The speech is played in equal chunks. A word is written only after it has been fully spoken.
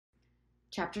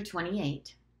Chapter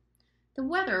 28. The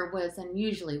weather was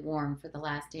unusually warm for the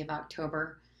last day of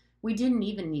October. We didn't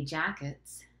even need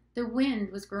jackets. The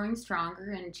wind was growing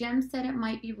stronger, and Jim said it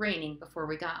might be raining before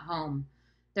we got home.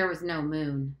 There was no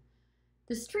moon.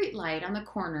 The street light on the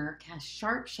corner cast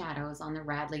sharp shadows on the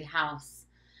Radley house.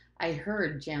 I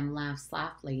heard Jim laugh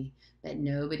softly. "But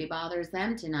nobody bothers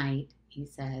them tonight," he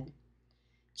said.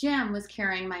 Jim was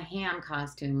carrying my ham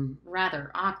costume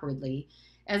rather awkwardly,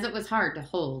 as it was hard to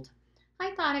hold.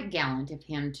 I thought it gallant of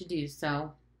him to do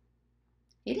so.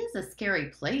 "It is a scary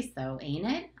place, though, ain't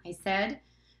it?" I said.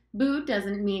 "Boo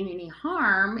doesn't mean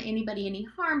anybody any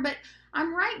harm, but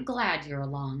I'm right glad you're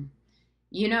along."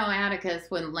 "You know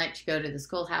Atticus wouldn't let you go to the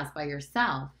schoolhouse by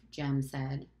yourself," Jem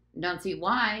said. "Don't see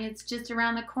why. It's just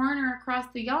around the corner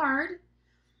across the yard."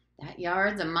 "That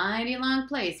yard's a mighty long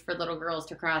place for little girls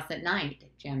to cross at night,"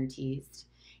 Jem teased.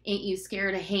 "Ain't you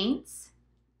scared of haints?"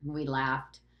 We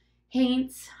laughed.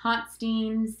 Haints, hot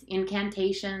steams,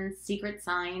 incantations, secret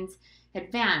signs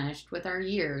had vanished with our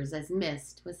years as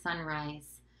mist with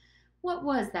sunrise. "What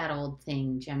was that old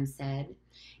thing?" Jem said.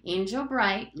 "Angel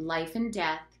bright, life and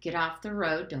death, get off the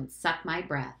road, don't suck my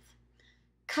breath."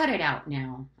 "Cut it out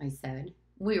now," I said.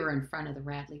 We were in front of the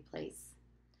Radley place.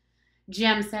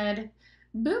 Jem said,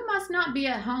 "Boo must not be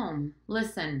at home.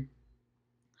 Listen."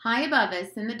 High above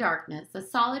us in the darkness, a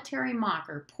solitary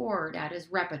mocker poured out his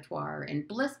repertoire in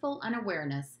blissful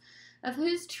unawareness of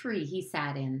whose tree he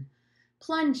sat in,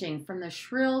 plunging from the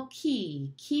shrill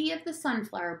key of the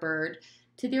sunflower bird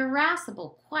to the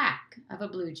irascible quack of a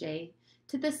blue jay,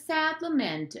 to the sad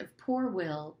lament of poor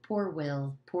Will, poor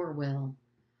Will, poor Will.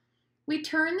 We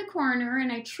turned the corner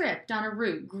and I tripped on a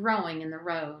root growing in the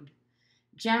road.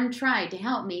 Jem tried to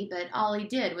help me, but all he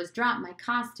did was drop my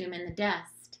costume in the dust.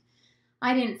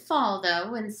 I didn't fall,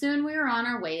 though, and soon we were on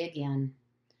our way again.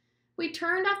 We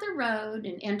turned off the road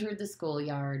and entered the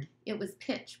schoolyard. It was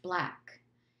pitch black.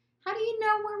 "How do you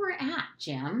know where we're at,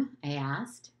 Jem?" I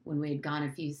asked, when we had gone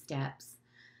a few steps.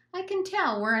 "I can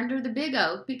tell we're under the big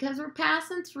oak because we're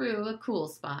passing through a cool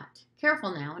spot.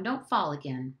 Careful now and don't fall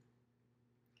again."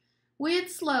 We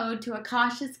had slowed to a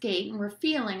cautious gait and were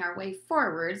feeling our way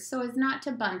forward so as not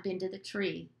to bump into the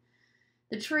tree.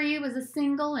 The tree was a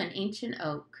single and ancient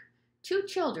oak. 2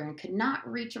 children could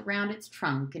not reach around its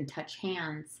trunk and touch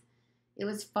hands. It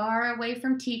was far away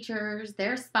from teachers,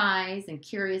 their spies, and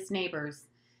curious neighbors.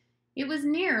 It was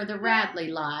near the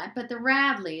Radley lot, but the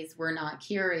Radleys were not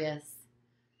curious.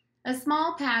 A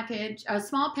small patch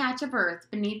of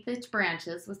earth beneath its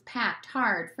branches was packed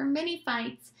hard for many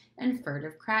fights and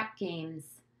furtive crap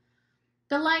games.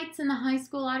 The lights in the high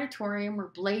school auditorium were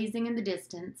blazing in the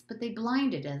distance, but they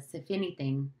blinded us, if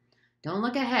anything. "Don't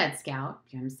look ahead, Scout,"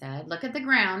 Jem said. "Look at the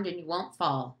ground and you won't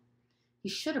fall."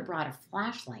 "You should have brought a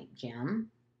flashlight,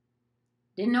 Jem."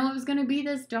 "Didn't know it was going to be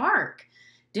this dark.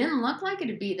 Didn't look like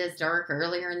it'd be this dark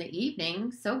earlier in the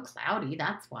evening. So cloudy,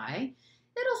 that's why.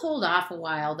 It'll hold off a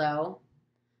while, though."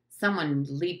 Someone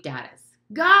leaped at us.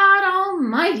 "God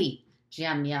Almighty!"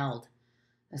 Jem yelled.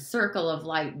 A circle of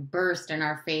light burst in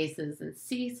our faces, and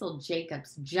Cecil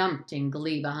Jacobs jumped in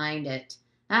glee behind it.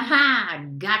 "Aha!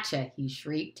 Gotcha!" he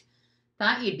shrieked.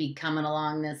 "Thought you'd be coming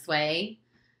along this way."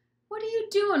 "What are you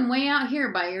doing way out here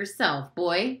by yourself,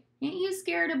 boy? Ain't you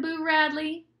scared of Boo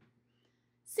Radley?"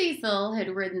 Cecil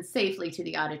had ridden safely to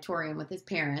the auditorium with his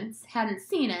parents, hadn't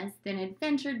seen us, then had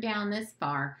ventured down this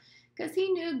far, 'cause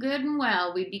he knew good and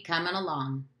well we'd be coming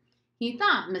along. He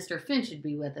thought Mr. Finch would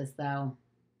be with us, though.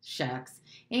 "Shucks,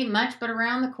 ain't much but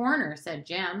around the corner," said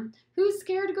Jem. "Who's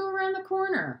scared to go around the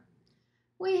corner?"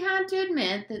 We had to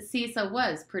admit that Cecil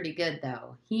was pretty good,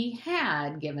 though. He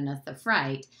had given us the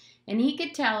fright, and he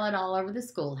could tell it all over the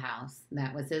schoolhouse.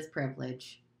 That was his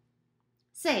privilege.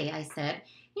 "Say," I said,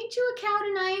 "ain't you a cow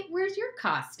tonight? Where's your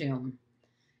costume?"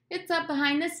 "It's up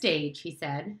behind the stage," he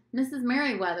said. "Mrs.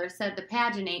 Merriweather said the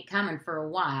pageant ain't coming for a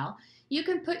while. You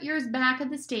can put yours back at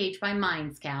the stage by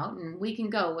mine, Scout, and we can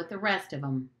go with the rest of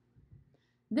 'em."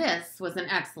 This was an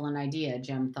excellent idea,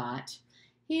 Jem thought.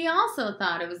 He also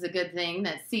thought it was a good thing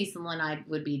that Cecil and I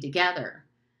would be together.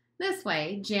 This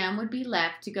way, Jem would be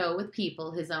left to go with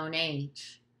people his own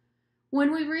age.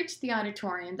 When we reached the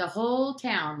auditorium, the whole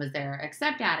town was there,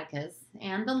 except Atticus,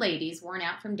 and the ladies worn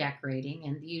out from decorating,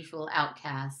 and the usual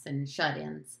outcasts and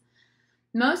shut-ins.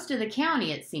 Most of the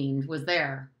county, it seemed, was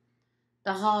there.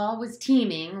 The hall was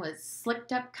teeming with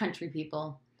slicked-up country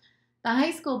people. The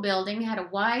high school building had a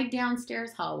wide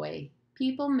downstairs hallway.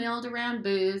 People milled around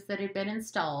booths that had been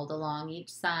installed along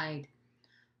each side.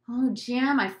 "Oh,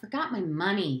 Jem, I forgot my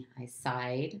money," I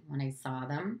sighed when I saw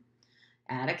them.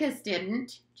 "Atticus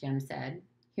didn't," Jem said.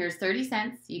 "Here's 30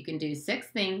 cents. You can do 6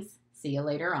 things. See you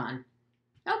later on."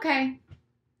 "Okay."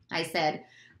 I said,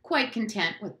 quite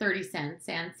content with 30 cents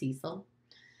and Cecil.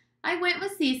 I went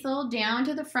with Cecil down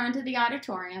to the front of the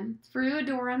auditorium, through a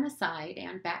door on the side,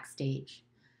 and backstage.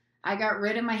 I got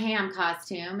rid of my ham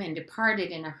costume and departed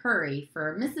in a hurry,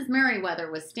 for Mrs. Merriweather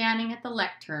was standing at the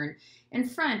lectern in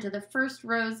front of the first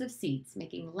rows of seats,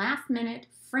 making last-minute,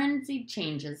 frenzied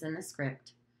changes in the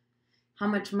script. "How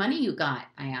much money you got?"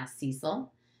 I asked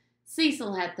Cecil.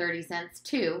 Cecil had 30 cents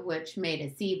too, which made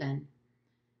us even.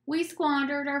 We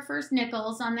squandered our first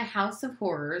nickels on the House of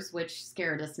Horrors, which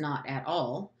scared us not at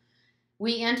all.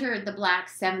 We entered the black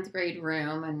 7th grade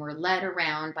room and were led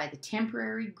around by the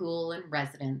temporary ghoul in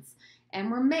residence, and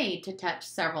were made to touch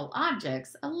several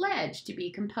objects alleged to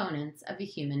be components of a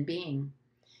human being.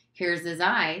 "Here's his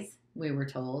eyes," we were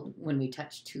told when we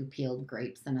touched 2 peeled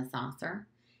grapes in a saucer.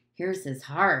 "Here's his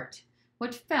heart,"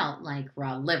 which felt like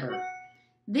raw liver.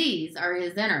 "These are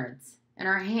his innards," and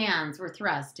our hands were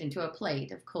thrust into a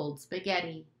plate of cold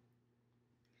spaghetti.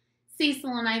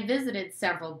 Cecil and I visited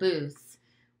several booths.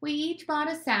 We each bought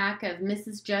a sack of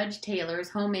Mrs. Judge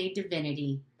Taylor's homemade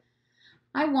divinity.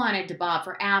 I wanted to bob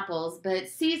for apples, but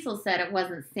Cecil said it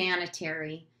wasn't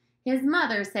sanitary. His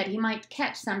mother said he might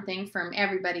catch something from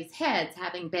everybody's heads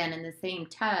having been in the same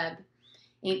tub.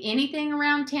 "Ain't anything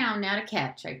around town now to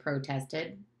catch," I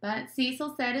protested, but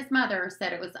Cecil said his mother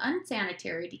said it was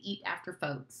unsanitary to eat after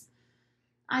folks.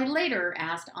 I later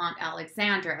asked Aunt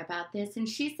Alexandra about this, and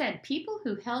she said people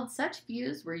who held such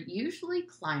views were usually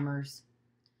climbers.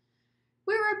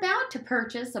 We were about to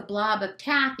purchase a blob of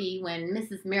taffy when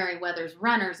Mrs. Merriweather's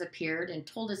runners appeared and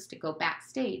told us to go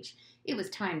backstage. It was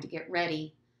time to get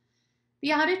ready.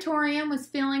 The auditorium was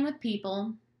filling with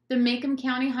people. The Macomb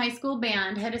County High School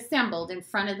band had assembled in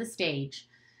front of the stage.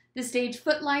 The stage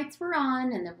footlights were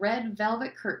on, and the red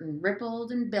velvet curtain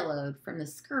rippled and billowed from the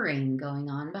scurrying going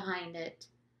on behind it.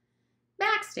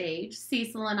 Backstage,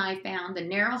 Cecil and I found the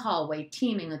narrow hallway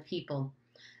teeming with people.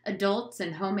 Adults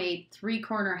in homemade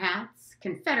 3-corner hats,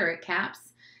 Confederate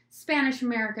caps,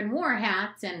 Spanish-American war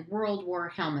hats, and World War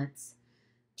helmets.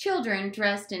 Children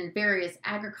dressed in various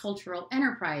agricultural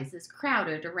enterprises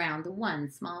crowded around the one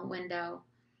small window.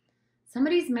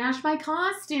 "Somebody's mashed my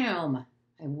costume,"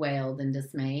 I wailed in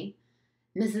dismay.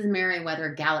 Mrs. Merriweather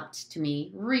galloped to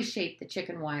me, reshaped the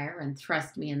chicken wire, and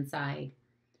thrust me inside.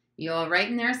 "You all right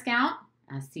in there, Scout?"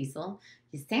 asked Cecil.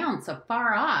 "You sound so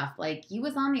far off, like you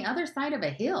was on the other side of a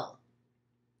hill."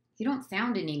 "You don't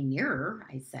sound any nearer,"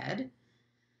 I said.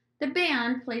 The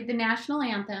band played the national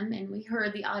anthem, and we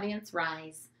heard the audience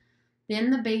rise. Then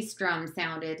the bass drum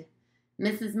sounded.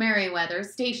 Mrs. Merriweather,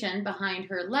 stationed behind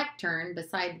her lectern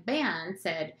beside the band,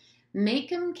 said,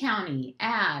 "Macomb County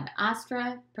ad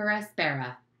astra per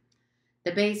aspera."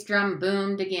 The bass drum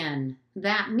boomed again.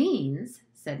 "That means,"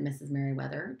 said Mrs.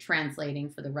 Merriweather, translating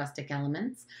for the rustic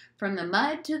elements, "from the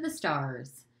mud to the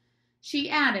stars."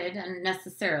 She added,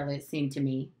 unnecessarily it seemed to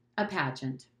me, "a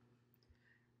pageant."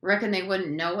 "Reckon they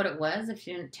wouldn't know what it was if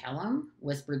she didn't tell them,"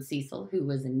 whispered Cecil, who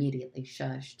was immediately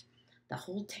shushed. "The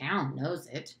whole town knows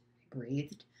it," I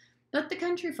breathed. "But the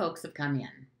country folks have come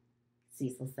in,"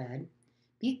 Cecil said.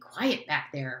 "Be quiet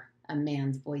back there," a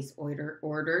man's voice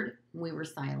ordered. We were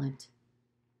silent.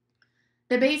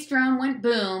 The bass drum went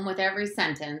boom with every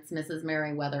sentence Mrs.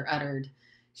 Merriweather uttered.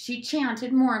 She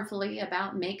chanted mournfully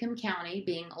about Macomb County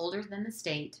being older than the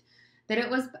state, that it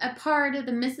was a part of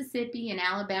the Mississippi and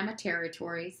Alabama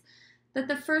territories, that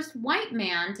the first white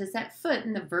man to set foot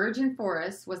in the virgin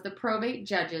forest was the probate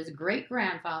judge's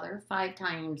great-grandfather, 5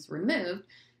 times removed,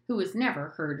 who was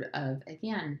never heard of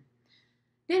again.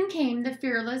 Then came the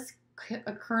fearless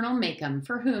Colonel Macomb,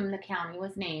 for whom the county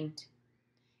was named.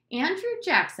 Andrew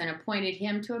Jackson appointed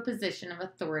him to a position of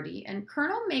authority, and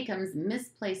Colonel Macomb's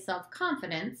misplaced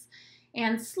self-confidence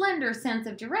and slender sense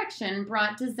of direction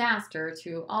brought disaster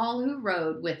to all who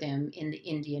rode with him in the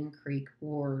Indian Creek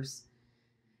Wars.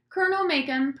 Colonel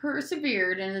Macomb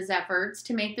persevered in his efforts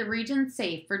to make the region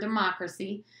safe for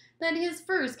democracy, but his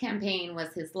first campaign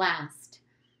was his last.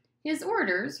 His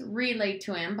orders, relayed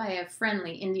to him by a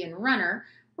friendly Indian runner,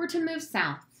 were to move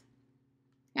south.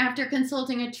 After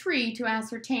consulting a tree to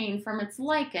ascertain from its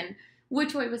lichen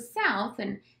which way was south,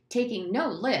 and taking no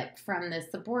lip from the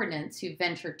subordinates who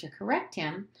ventured to correct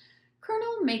him,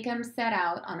 Colonel Macomb set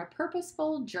out on a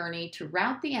purposeful journey to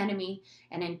rout the enemy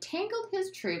and entangled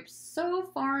his troops so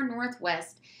far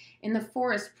northwest in the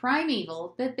forest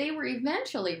primeval that they were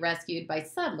eventually rescued by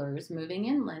settlers moving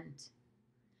inland.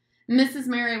 Mrs.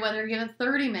 Merriweather gave a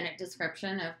 30-minute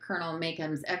description of Colonel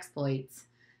Macomb's exploits.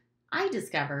 I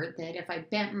discovered that if I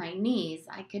bent my knees,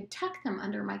 I could tuck them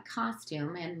under my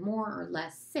costume and more or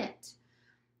less sit.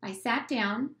 I sat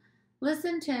down,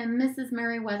 listened to Mrs.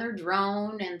 Merriweather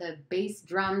drone and the bass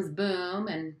drums boom,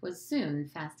 and was soon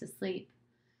fast asleep.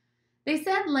 They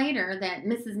said later that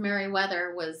Mrs.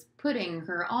 Merriweather was putting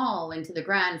her all into the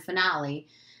grand finale,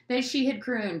 that she had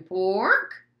crooned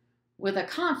 "pork" with a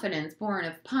confidence born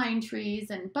of pine trees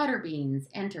and butter beans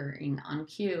entering on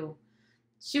cue.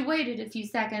 She waited a few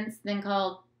seconds, then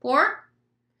called "pork."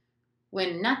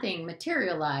 When nothing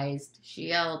materialized, she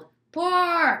yelled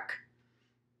 "pork."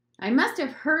 I must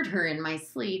have heard her in my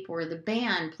sleep, or the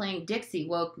band playing Dixie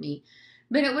woke me,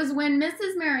 but it was when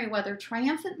Mrs. Merriweather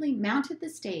triumphantly mounted the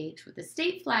stage with the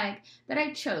state flag that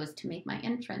I chose to make my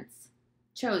entrance.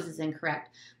 Chose is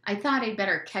incorrect. I thought I'd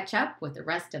better catch up with the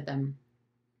rest of them.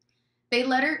 They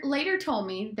later told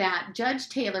me that Judge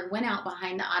Taylor went out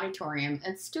behind the auditorium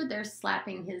and stood there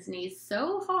slapping his knees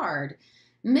so hard,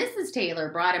 Mrs. Taylor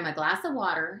brought him a glass of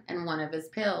water and one of his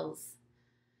pills.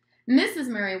 Mrs.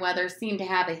 Merriweather seemed to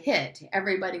have a hit.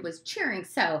 Everybody was cheering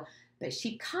so, but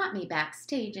she caught me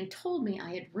backstage and told me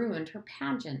I had ruined her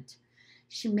pageant.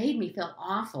 She made me feel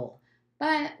awful,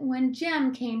 but when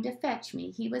Jim came to fetch me,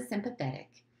 he was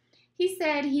sympathetic. He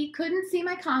said he couldn't see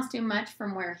my costume much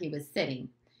from where he was sitting.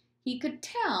 He could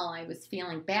tell I was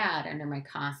feeling bad under my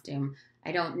costume.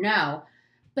 I don't know,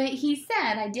 but he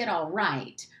said I did all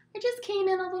right. I just came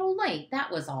in a little late,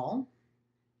 that was all.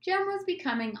 Jim was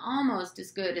becoming almost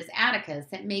as good as Atticus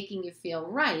at making you feel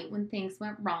right when things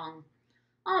went wrong.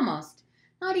 Almost.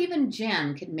 Not even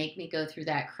Jim could make me go through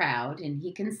that crowd, and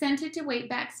he consented to wait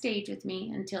backstage with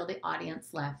me until the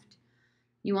audience left.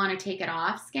 "You want to take it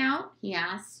off, Scout?" he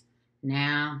asked.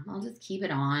 "Nah, I'll just keep it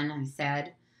on," I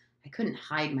said. I could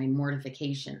hide my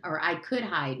mortification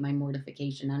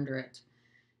under it.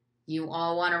 "You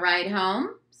all want to ride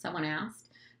home?" someone asked.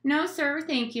 "No, sir,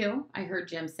 thank you," I heard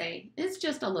Jim say. "It's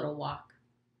just a little walk."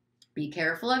 "Be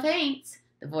careful of Haints,"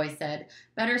 the voice said.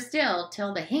 "Better still,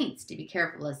 tell the Haints to be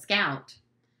careful of Scout."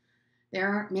 "There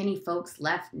aren't many folks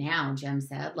left now," Jim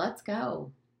said. "Let's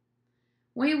go."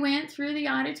 We went through the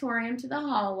auditorium to the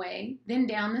hallway, then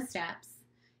down the steps.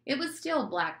 It was still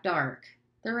black dark.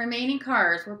 The remaining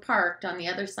cars were parked on the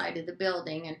other side of the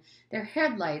building, and their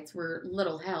headlights were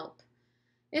little help.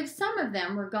 "If some of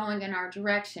them were going in our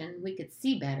direction, we could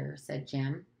see better," said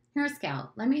Jim. "Here,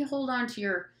 Scout, let me hold on to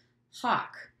your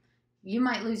hawk. You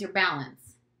might lose your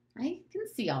balance." "I can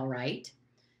see all right."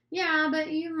 "Yeah,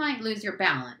 but you might lose your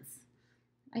balance."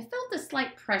 I felt a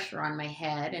slight pressure on my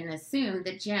head and assumed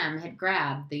that Jim had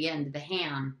grabbed the end of the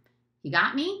ham. "You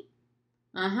got me?"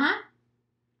 "Uh-huh."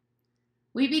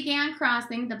 We began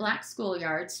crossing the black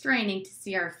schoolyard, straining to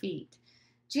see our feet.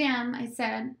 "Jim," I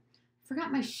said, "I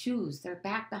forgot my shoes. They're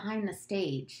back behind the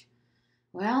stage."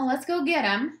 "Well, let's go get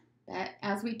 'em." But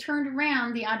as we turned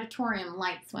around, the auditorium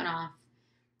lights went off.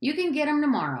 "You can get 'em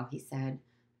tomorrow," he said.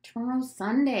 "Tomorrow's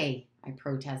Sunday," I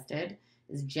protested,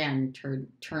 as Jen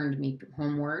turned me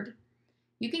homeward.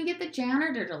 "You can get the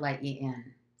janitor to let you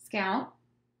in." "Scout?"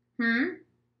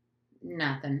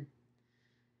 "Nothing."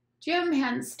 Jim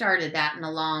hadn't started that in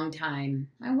a long time.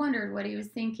 I wondered what he was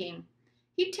thinking.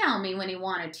 He'd tell me when he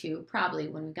wanted to, probably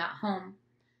when we got home.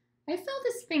 I felt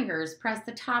his fingers press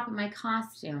the top of my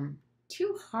costume.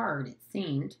 Too hard, it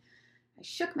seemed. I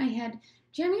shook my head.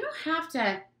 "Jim, you don't have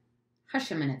to—" "Hush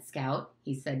a minute, Scout,"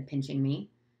 he said, pinching me.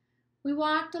 We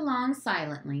walked along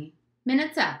silently.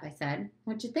 "Minute's up," I said.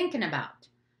 "What you thinking about?"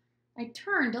 I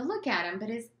turned to look at him, but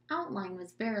his outline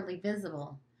was barely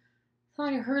visible.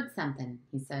 "Thought I heard something,"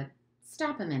 he said.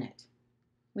 "Stop a minute."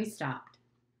 We stopped.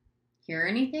 "Hear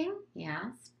anything?" he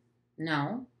asked.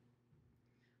 "No."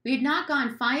 We had not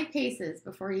gone 5 paces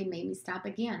before he made me stop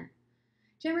again.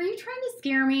 "Jim, are you trying to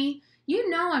scare me? You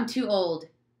know I'm too old."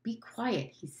 "Be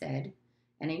quiet," he said,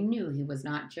 and I knew he was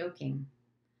not joking.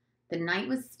 The night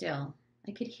was still.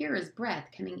 I could hear his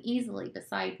breath coming easily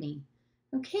beside me.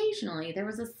 Occasionally there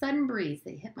was a sudden breeze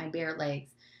that hit my bare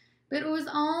legs, but it was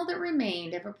all that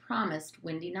remained of a promised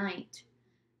windy night.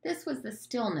 This was the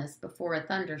stillness before a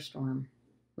thunderstorm.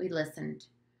 We listened.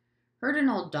 "Heard an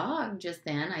old dog just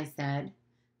then," I said.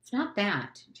 "It's not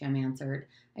that," Jim answered.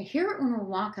 "I hear it when we're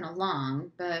walking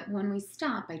along, but when we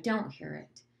stop, I don't hear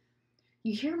it."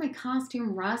 "You hear my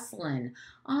costume rustling.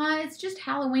 It's just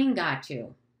Halloween got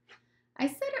you." I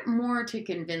said it more to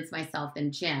convince myself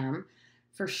than Jim,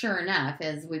 for sure enough,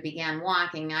 as we began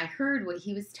walking, I heard what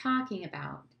he was talking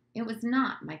about. It was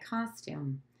not my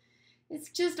costume. "It's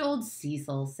just old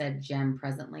Cecil," said Jim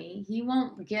presently. "He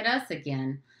won't get us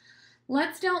again.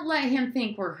 Let's don't let him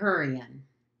think we're hurrying."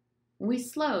 We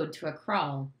slowed to a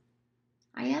crawl.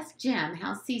 I asked Jim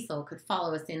how Cecil could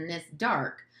follow us in this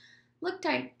dark. Looked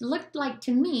like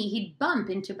to me he'd bump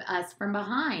into us from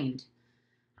behind.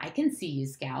 "I can see you,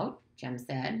 Scout." Jem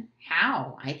said.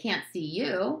 How? I can't see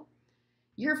you.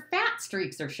 Your fat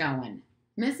streaks are showing.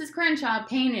 Mrs. Crenshaw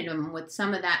painted them with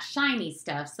some of that shiny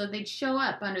stuff so they'd show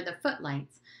up under the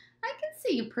footlights. I can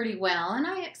see you pretty well, and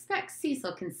I expect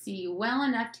Cecil can see you well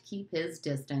enough to keep his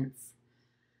distance.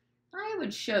 I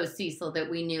would show Cecil that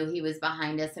we knew he was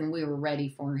behind us and we were ready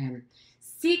for him.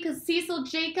 Cecil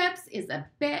Jacobs is a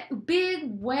big,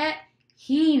 wet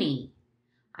heenie,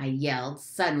 I yelled,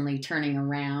 suddenly turning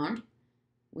around.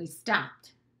 We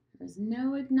stopped. There was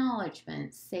no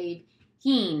acknowledgement save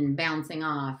Heen bouncing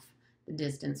off the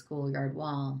distant schoolyard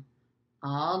wall.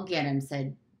 I'll get him,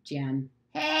 said Jem.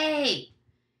 Hey!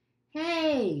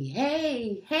 Hey,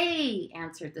 hey, hey,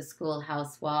 answered the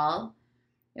schoolhouse wall.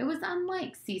 It was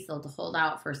unlike Cecil to hold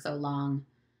out for so long.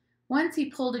 Once he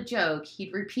pulled a joke,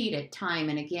 he'd repeat it time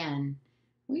and again.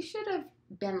 We should have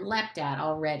been leapt at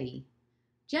already.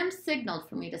 Jem signaled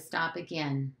for me to stop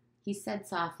again. He said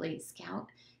softly, Scout,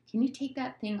 can you take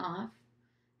that thing off?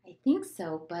 I think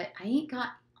so, but I ain't got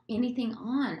anything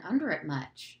on under it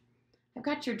much. I've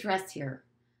got your dress here.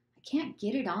 I can't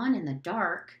get it on in the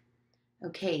dark.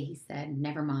 Okay, he said,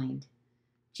 never mind.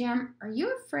 Jem, are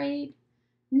you afraid?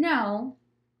 No.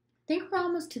 I think we're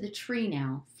almost to the tree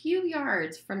now, a few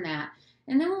yards from that,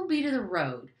 and then we'll be to the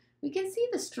road. We can see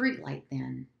the street light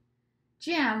then.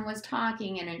 Jem was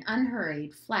talking in an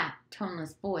unhurried, flat,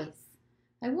 toneless voice.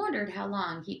 I wondered how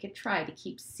long he could try to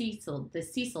keep the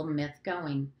Cecil myth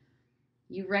going.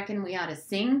 You reckon we ought to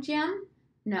sing, Jem?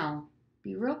 No.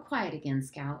 Be real quiet again,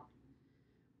 Scout.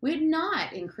 We had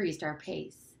not increased our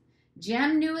pace.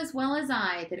 Jem knew as well as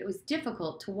I that it was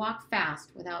difficult to walk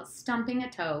fast without stumping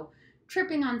a toe,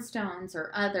 tripping on stones,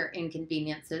 or other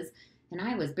inconveniences, and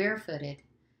I was barefooted.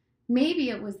 Maybe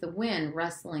it was the wind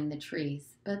rustling the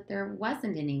trees, but there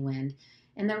wasn't any wind,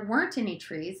 and there weren't any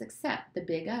trees except the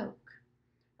big oak.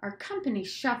 Our company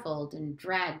shuffled and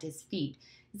dragged his feet,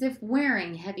 as if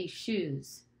wearing heavy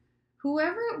shoes.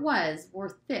 Whoever it was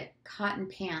wore thick cotton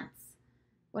pants.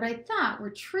 What I thought were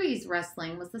trees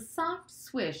rustling was the soft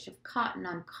swish of cotton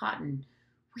on cotton,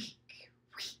 weak,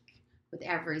 with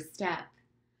every step.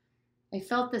 I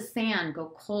felt the sand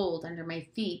go cold under my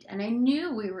feet, and I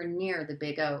knew we were near the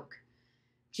big oak.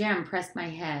 Jem pressed my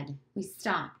head. We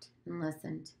stopped and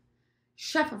listened.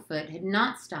 Shufflefoot had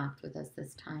not stopped with us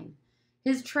this time.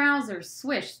 His trousers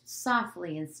swished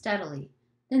softly and steadily.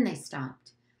 Then they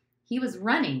stopped. He was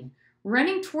running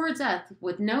towards us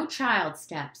with no child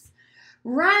steps.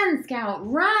 Run, Scout,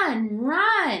 run,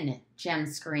 run, Jem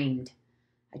screamed.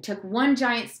 I took one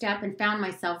giant step and found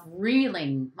myself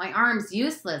reeling, my arms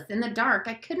useless. In the dark,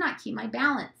 I could not keep my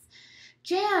balance.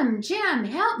 Jem,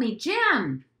 help me,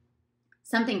 Jem!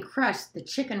 Something crushed the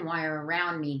chicken wire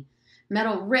around me.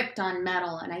 Metal ripped on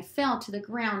metal, and I fell to the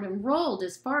ground and rolled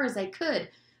as far as I could,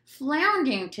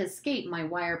 floundering to escape my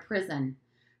wire prison.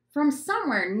 From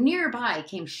somewhere nearby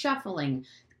came shuffling,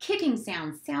 kicking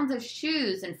sounds of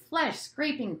shoes and flesh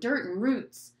scraping dirt and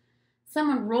roots.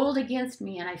 Someone rolled against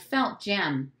me, and I felt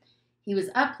Jem. He was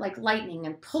up like lightning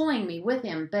and pulling me with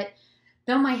him, but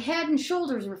though my head and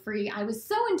shoulders were free, I was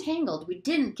so entangled we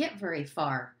didn't get very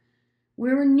far.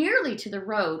 We were nearly to the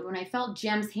road when I felt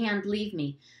Jem's hand leave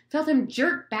me, felt him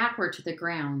jerk backward to the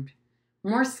ground.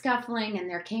 More scuffling, and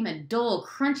there came a dull,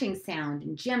 crunching sound,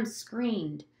 and Jem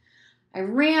screamed. I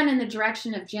ran in the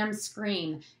direction of Jem's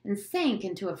scream and sank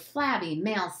into a flabby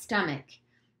male stomach.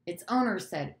 Its owner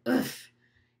said, "Ugh,"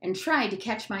 and tried to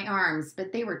catch my arms,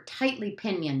 but they were tightly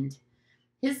pinioned.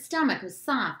 His stomach was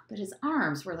soft, but his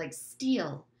arms were like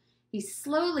steel. He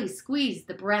slowly squeezed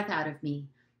the breath out of me.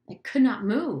 I could not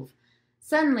move.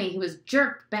 Suddenly, he was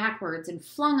jerked backwards and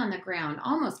flung on the ground,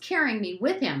 almost carrying me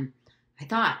with him. I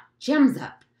thought, Jem's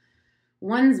up.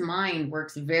 One's mind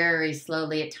works very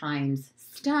slowly at times.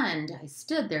 Stunned, I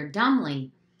stood there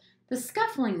dumbly. The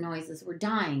scuffling noises were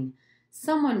dying.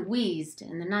 Someone wheezed,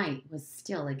 and the night was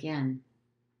still again.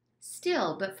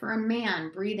 Still, but for a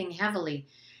man breathing heavily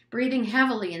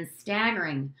and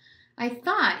staggering. I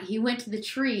thought he went to the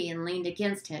tree and leaned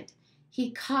against it.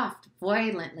 He coughed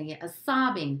violently, a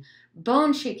sobbing,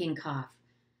 bone-shaking cough.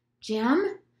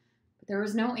 Jem? But there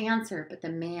was no answer but the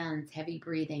man's heavy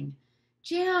breathing.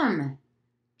 Jem!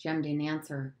 Jem didn't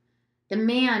answer. The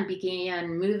man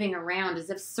began moving around as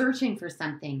if searching for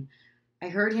something. I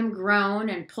heard him groan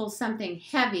and pull something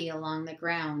heavy along the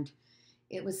ground.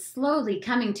 It was slowly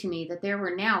coming to me that there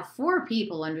were now 4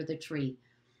 people under the tree.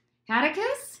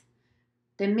 Atticus?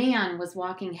 The man was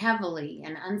walking heavily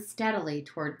and unsteadily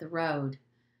toward the road.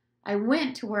 I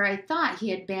went to where I thought he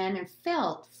had been and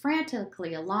felt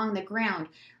frantically along the ground,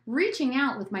 reaching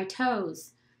out with my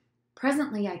toes.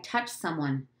 Presently I touched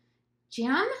someone.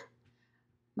 Jem?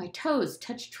 My toes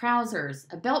touched trousers,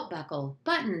 a belt buckle,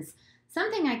 buttons,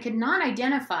 something I could not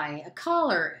identify, a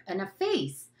collar, and a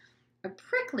face. A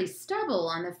prickly stubble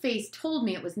on the face told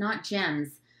me it was not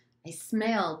Jem's. I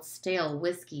smelled stale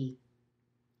whiskey.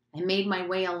 I made my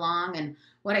way along in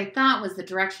what I thought was the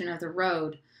direction of the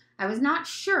road. I was not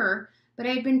sure, but I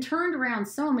had been turned around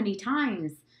so many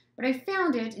times. But I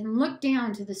found it and looked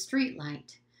down to the street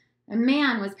light. A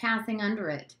man was passing under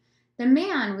it. The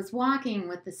man was walking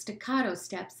with the staccato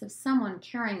steps of someone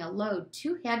carrying a load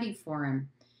too heavy for him.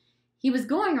 He was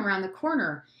going around the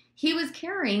corner. He was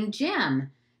carrying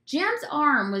Jem. Jem's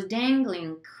arm was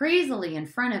dangling crazily in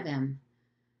front of him.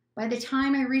 By the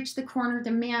time I reached the corner,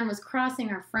 the man was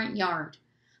crossing our front yard.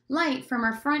 Light from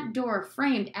our front door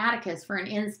framed Atticus for an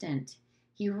instant.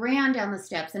 He ran down the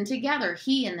steps, and together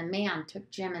he and the man took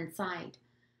Jem inside.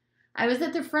 I was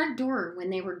at the front door when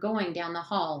they were going down the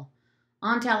hall.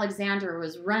 Aunt Alexandra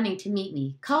was running to meet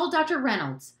me. "Call Dr.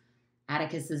 Reynolds."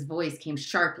 Atticus's voice came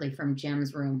sharply from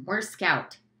Jem's room. "Where's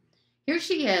Scout?" "Here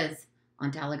she is,"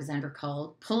 Aunt Alexandra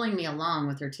called, pulling me along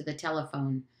with her to the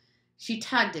telephone. She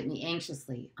tugged at me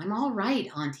anxiously. "I'm all right,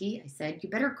 Auntie," I said. "You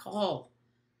better call."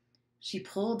 She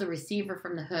pulled the receiver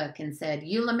from the hook and said,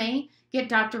 "Eula May, get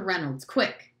Dr. Reynolds,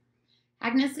 quick."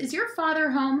 "Agnes, is your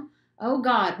father home? Oh,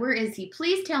 God, where is he?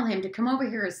 Please tell him to come over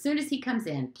here as soon as he comes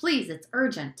in. Please, it's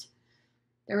urgent."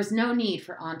 There was no need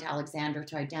for Aunt Alexandra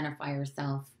to identify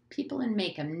herself. People in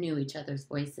Macomb knew each other's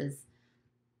voices.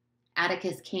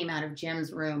 Atticus came out of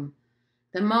Jem's room.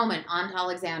 The moment Aunt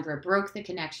Alexandra broke the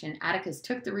connection, Atticus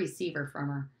took the receiver from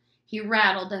her. He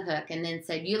rattled the hook and then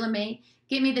said, "Eula May,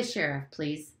 get me the sheriff,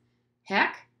 please."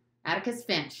 "Heck, Atticus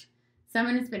Finch.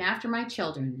 Someone has been after my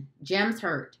children. Jem's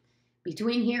hurt.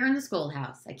 Between here and the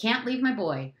schoolhouse. I can't leave my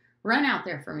boy. Run out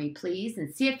there for me, please,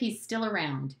 and see if he's still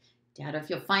around. Doubt if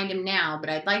you'll find him now, but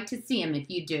I'd like to see him if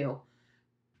you do.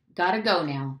 Gotta go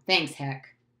now. Thanks,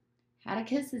 Heck."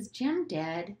 "Atticus, is Jem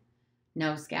dead?"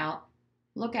 "No, Scout.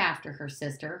 Look after her,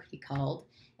 sister," he called,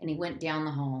 and he went down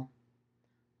the hall.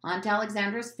 Aunt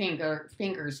Alexandra's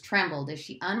fingers trembled as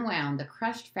she unwound the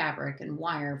crushed fabric and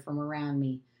wire from around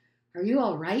me. "Are you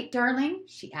all right, darling?"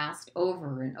 she asked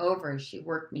over and over as she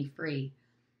worked me free.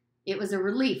 It was a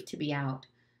relief to be out.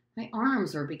 My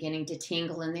arms were beginning to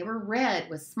tingle, and they were red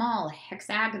with small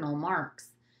hexagonal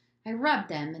marks. I rubbed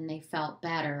them, and they felt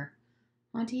better.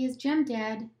 "Auntie, is Jem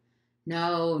dead?"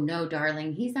 "No, no,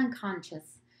 darling. He's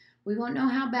unconscious. We won't know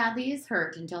how badly he's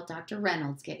hurt until Dr.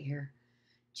 Reynolds get here."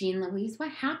 "Jean Louise,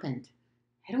 what happened?"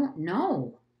 "I don't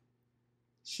know."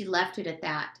 She left it at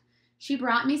that. She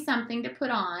brought me something to put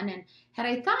on, and had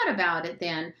I thought about it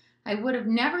then, I would have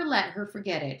never let her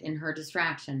forget it in her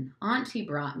distraction. Auntie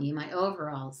brought me my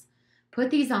overalls. "Put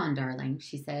these on, darling,"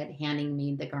 she said, handing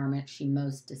me the garment she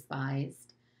most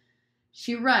despised.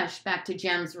 She rushed back to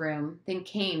Jem's room, then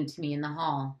came to me in the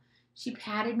hall. She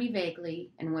patted me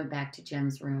vaguely and went back to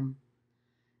Jem's room.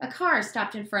 A car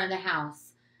stopped in front of the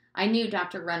house. I knew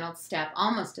Dr. Reynolds' step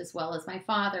almost as well as my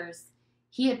father's.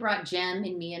 He had brought Jem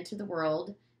and me into the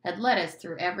world, had led us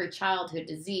through every childhood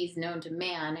disease known to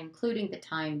man, including the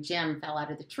time Jem fell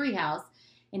out of the treehouse,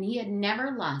 and he had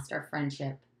never lost our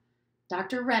friendship.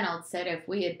 Dr. Reynolds said if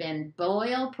we had been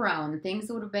boil-prone,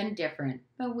 things would have been different,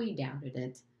 but we doubted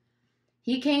it.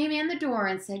 He came in the door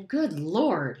and said, "Good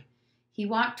Lord!" He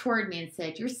walked toward me and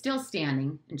said, "You're still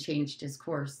standing," and changed his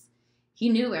course. He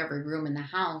knew every room in the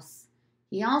house.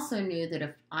 He also knew that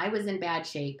if I was in bad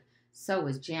shape, so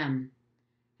was Jem.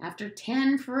 After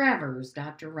 10 forevers,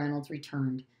 Dr. Reynolds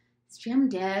returned. "Is Jem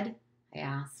dead?" I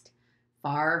asked.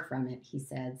 "Far from it," he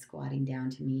said, squatting down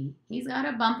to me. "He's got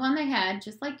a bump on the head,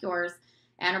 just like yours,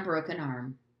 and a broken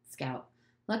arm." Scout,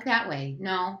 "Look that way.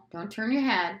 No, don't turn your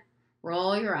head.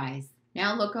 Roll your eyes.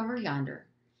 Now look over yonder.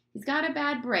 He's got a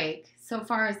bad break. So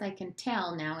far as I can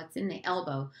tell now, it's in the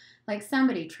elbow, like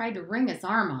somebody tried to wring his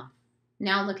arm off.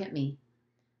 Now look at me."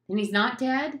 "Then he's not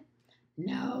dead?"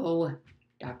 "No."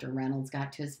 Dr. Reynolds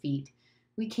got to his feet.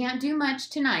 "We can't do much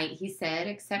tonight," he said,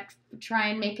 "except try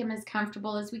and make him as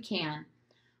comfortable as we can.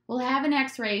 We'll have an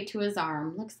x-ray to his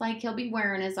arm. Looks like he'll be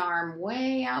wearing his arm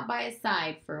way out by his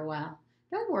side for a while.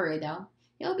 Don't worry, though.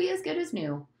 He'll be as good as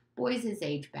new. Boys his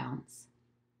age bounce."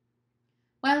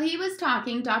 While he was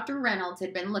talking, Dr. Reynolds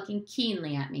had been looking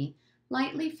keenly at me,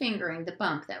 lightly fingering the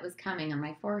bump that was coming on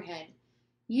my forehead.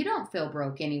 "You don't feel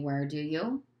broke anywhere, do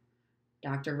you?"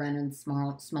 Dr. Reynolds'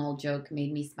 small joke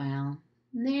made me smile.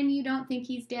 "Then you don't think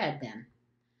he's dead, then?"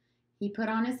 He put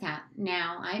on his hat.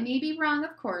 "Now, I may be wrong,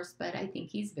 of course, but I think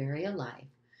he's very alive.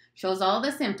 Shows all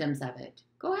the symptoms of it.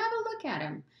 Go have a look at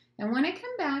him, and when I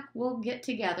come back, we'll get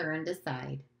together and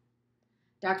decide."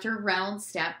 Dr. Reynolds'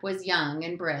 step was young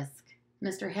and brisk.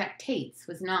 Mr. Heck Tate's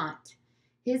was not.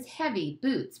 His heavy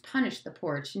boots punished the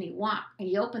porch, and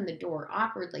he opened the door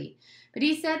awkwardly. But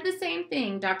he said the same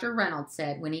thing Dr. Reynolds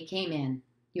said when he came in.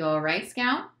 "You all right,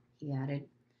 Scout?" he added.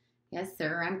 "Yes,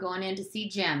 sir. I'm going in to see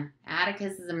Jim.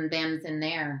 Atticus and them's in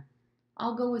there."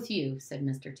 "I'll go with you," said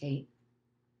Mr. Tate.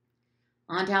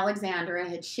 Aunt Alexandra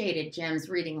had shaded Jem's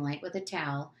reading light with a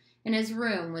towel, and his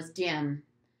room was dim.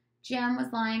 Jem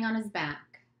was lying on his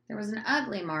back. There was an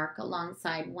ugly mark along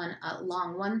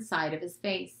one side of his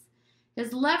face.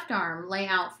 His left arm lay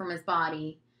out from his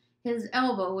body. His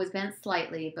elbow was bent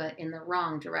slightly, but in the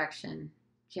wrong direction.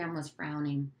 Jem was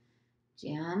frowning.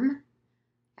 "Jem?"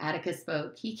 Atticus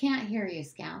spoke. "He can't hear you,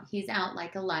 Scout. He's out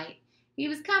like a light. He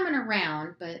was coming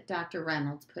around, but Dr.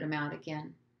 Reynolds put him out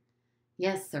again."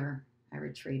 "Yes, sir," I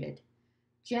retreated.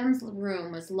 Jem's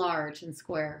room was large and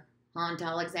square. Aunt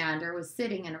Alexandra was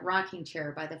sitting in a rocking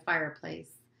chair by the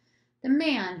fireplace. The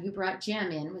man who brought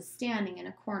Jem in was standing in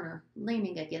a corner,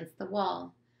 leaning against the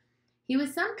wall. He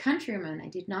was some countryman I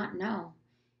did not know.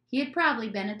 He had probably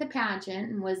been at the pageant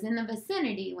and was in the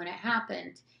vicinity when it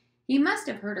happened. He must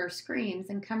have heard our screams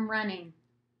and come running.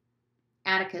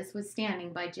 Atticus was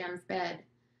standing by Jem's bed.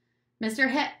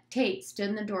 Mr. Tate stood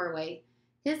in the doorway.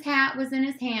 His hat was in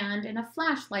his hand, and a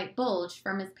flashlight bulged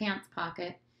from his pants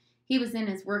pocket. He was in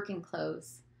his working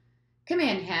clothes. "Come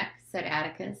in, Heck," said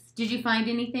Atticus. "Did you find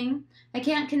anything? I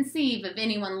can't conceive of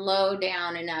anyone low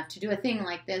down enough to do a thing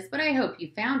like this, but I hope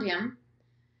you found him."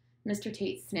 Mr.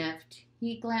 Tate sniffed.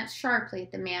 He glanced sharply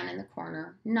at the man in the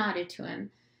corner, nodded to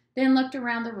him, then looked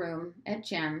around the room, at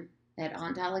Jem, at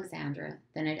Aunt Alexandra,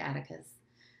 then at Atticus.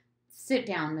 "Sit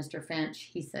down, Mr. Finch,"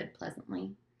 he said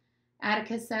pleasantly.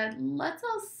 Atticus said, "Let's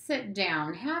all sit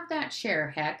down. Have that chair,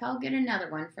 Heck. I'll get another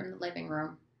one from the living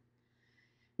room."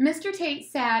 Mr. Tate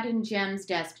sat in Jem's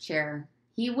desk chair.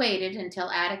 He waited until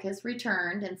Atticus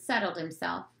returned and settled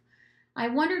himself. I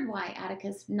wondered why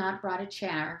Atticus had not brought a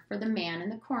chair for the man in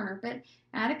the corner, but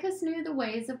Atticus knew the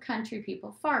ways of country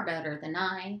people far better than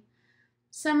I.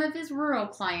 Some of his rural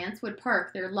clients would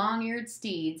park their long-eared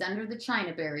steeds under the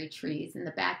chinaberry trees in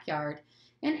the backyard,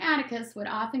 and Atticus would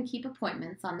often keep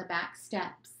appointments on the back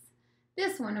steps.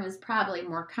 This one was probably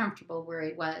more comfortable where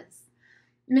he was.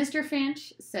 "Mr.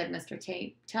 Finch," said Mr.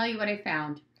 Tate, "tell you what I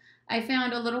found. I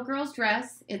found a little girl's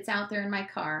dress. It's out there in my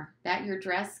car. That your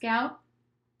dress, Scout?"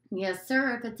 "Yes,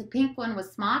 sir, if it's a pink one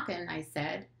with smocking," I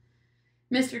said.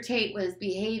 Mr. Tate was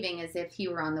behaving as if he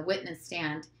were on the witness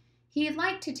stand. He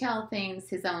liked to tell things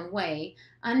his own way,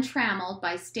 untrammeled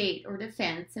by state or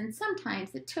defense, and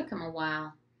sometimes it took him a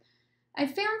while. "I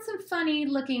found some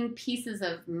funny-looking pieces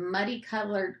of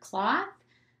muddy-colored cloth.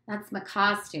 That's my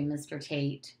costume, Mr.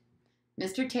 Tate."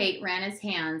 Mr. Tate ran his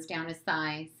hands down his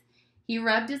thighs. He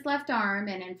rubbed his left arm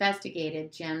and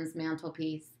investigated Jem's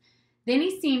mantelpiece. Then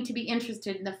he seemed to be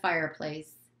interested in the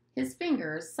fireplace. His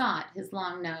fingers sought his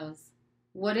long nose.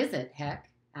 "What is it, Heck?"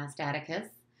 asked Atticus.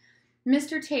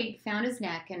 Mr. Tate found his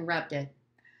neck and rubbed it.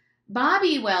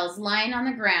 "Bobby Well's lying on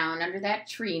the ground under that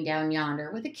tree down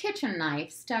yonder with a kitchen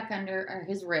knife stuck under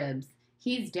his ribs.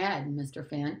 He's dead, Mr.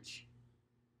 Finch."